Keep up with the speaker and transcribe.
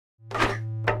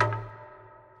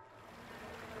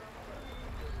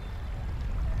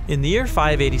In the year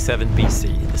 587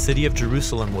 BC, the city of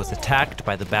Jerusalem was attacked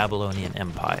by the Babylonian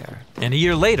Empire. And a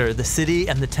year later, the city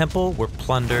and the temple were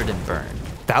plundered and burned.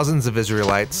 Thousands of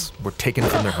Israelites were taken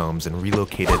from their homes and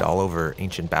relocated all over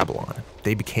ancient Babylon.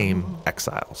 They became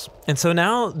exiles. And so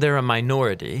now they're a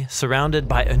minority, surrounded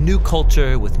by a new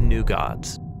culture with new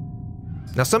gods.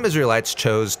 Now, some Israelites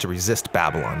chose to resist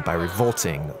Babylon by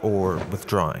revolting or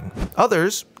withdrawing.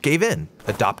 Others gave in,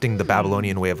 adopting the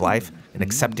Babylonian way of life and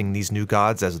accepting these new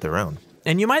gods as their own.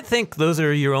 And you might think those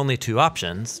are your only two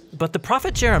options, but the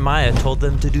prophet Jeremiah told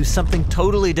them to do something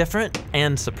totally different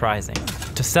and surprising.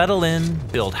 To settle in,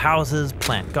 build houses,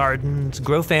 plant gardens,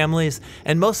 grow families,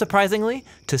 and most surprisingly,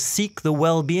 to seek the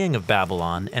well-being of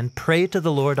Babylon and pray to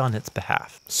the Lord on its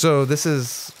behalf. So this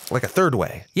is like a third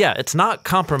way. Yeah, it's not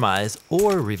compromise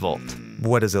or revolt.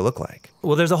 What does it look like?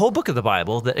 Well, there's a whole book of the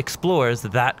Bible that explores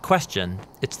that question.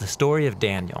 It's the story of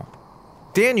Daniel.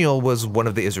 Daniel was one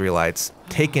of the Israelites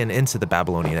taken into the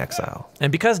Babylonian exile.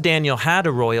 And because Daniel had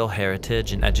a royal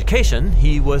heritage and education,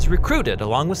 he was recruited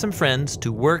along with some friends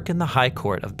to work in the high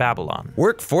court of Babylon.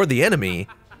 Work for the enemy?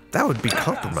 That would be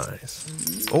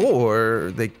compromise.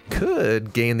 Or they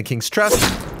could gain the king's trust,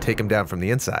 take him down from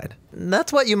the inside.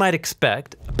 That's what you might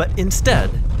expect, but instead,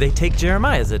 they take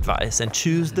Jeremiah's advice and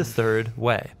choose the third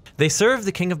way. They serve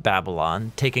the king of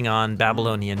Babylon, taking on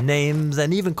Babylonian names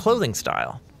and even clothing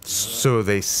style. So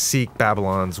they seek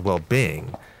Babylon's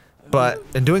well-being. But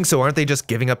in doing so, aren't they just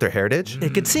giving up their heritage?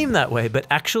 It could seem that way, but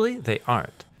actually they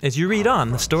aren't. As you read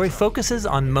on, the story focuses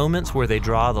on moments where they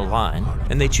draw the line,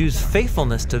 and they choose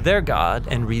faithfulness to their God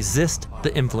and resist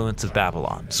the influence of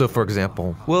Babylon. So for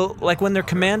example? Well, like when they're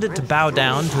commanded to bow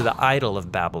down to the idol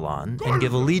of Babylon and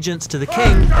give allegiance to the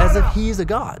king as if he's a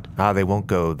god. They won't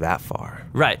go that far.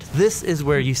 Right, this is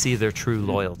where you see their true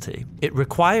loyalty. It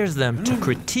requires them to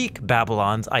critique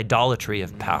Babylon's idolatry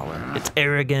of power, its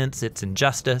arrogance, its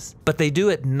injustice, but they do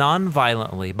it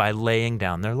non-violently by laying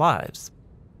down their lives.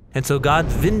 And so God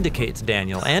vindicates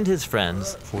Daniel and his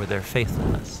friends for their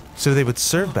faithfulness. So they would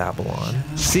serve Babylon,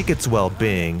 seek its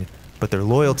well-being, but their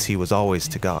loyalty was always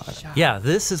to God. Yeah,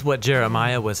 this is what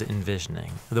Jeremiah was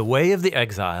envisioning. The way of the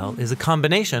exile is a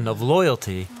combination of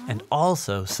loyalty and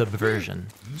also subversion.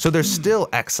 So they're still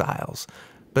exiles,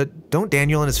 but don't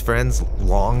Daniel and his friends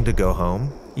long to go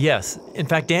home? Yes, in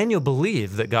fact, Daniel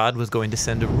believed that God was going to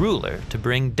send a ruler to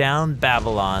bring down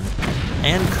Babylon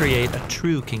and create a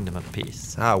true kingdom of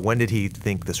peace. When did he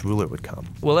think this ruler would come?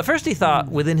 Well, at first he thought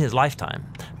within his lifetime,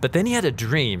 but then he had a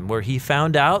dream where he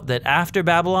found out that after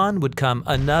Babylon would come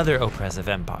another oppressive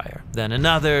empire, then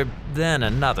another, then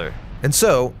another. And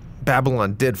so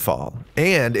Babylon did fall,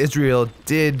 and Israel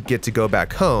did get to go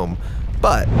back home,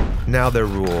 but now they're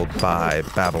ruled by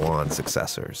Babylon's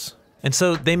successors. And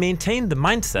so they maintained the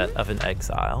mindset of an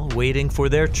exile, waiting for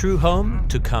their true home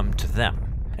to come to them.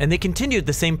 And they continued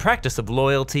the same practice of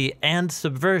loyalty and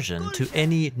subversion to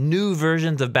any new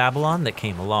versions of Babylon that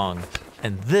came along.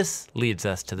 And this leads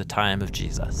us to the time of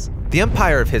Jesus. The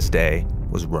empire of his day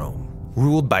was Rome,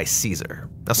 ruled by Caesar.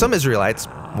 Now, some Israelites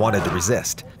wanted to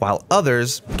resist, while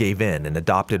others gave in and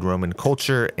adopted Roman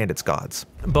culture and its gods.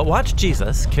 But watch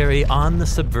Jesus carry on the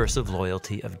subversive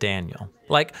loyalty of Daniel.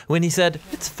 Like when he said,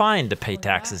 it's fine to pay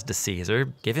taxes to Caesar,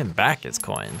 give him back his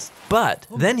coins. But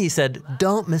then he said,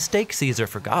 don't mistake Caesar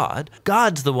for God.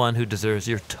 God's the one who deserves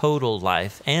your total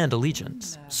life and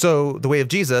allegiance. So the way of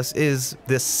Jesus is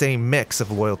this same mix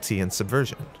of loyalty and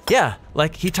subversion. Yeah,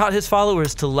 like he taught his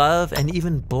followers to love and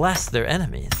even bless their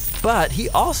enemies. But he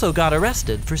also got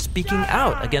arrested for speaking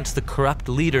out against the corrupt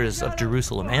leaders of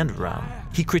Jerusalem and Rome.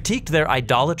 He critiqued their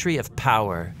idolatry of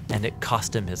power, and it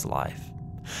cost him his life.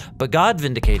 But God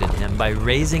vindicated him by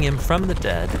raising him from the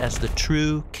dead as the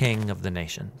true king of the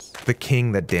nations. The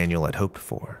king that Daniel had hoped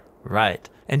for. Right.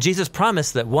 And Jesus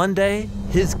promised that one day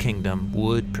his kingdom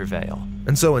would prevail.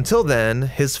 And so until then,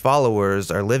 his followers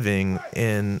are living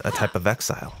in a type of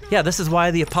exile. Yeah, this is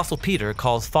why the Apostle Peter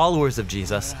calls followers of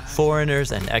Jesus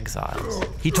foreigners and exiles.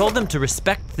 He told them to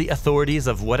respect the authorities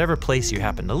of whatever place you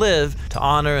happen to live, to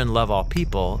honor and love all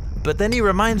people, but then he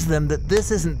reminds them that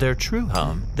this isn't their true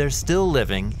home. They're still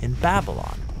living in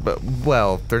Babylon. But,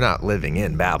 well, they're not living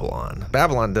in Babylon.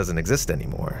 Babylon doesn't exist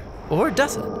anymore. Or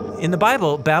does it? In the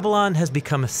Bible, Babylon has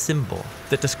become a symbol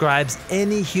that describes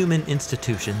any human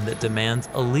institution that demands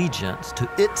allegiance to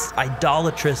its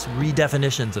idolatrous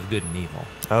redefinitions of good and evil.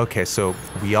 Okay, so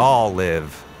we all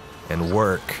live and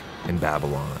work in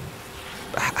Babylon.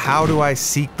 How do I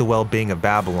seek the well-being of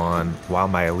Babylon while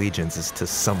my allegiance is to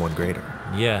someone greater?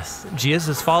 Yes,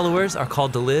 Jesus' followers are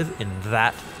called to live in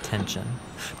that tension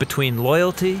between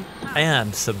loyalty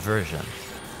and subversion.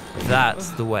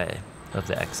 That's the way of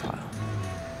the exile.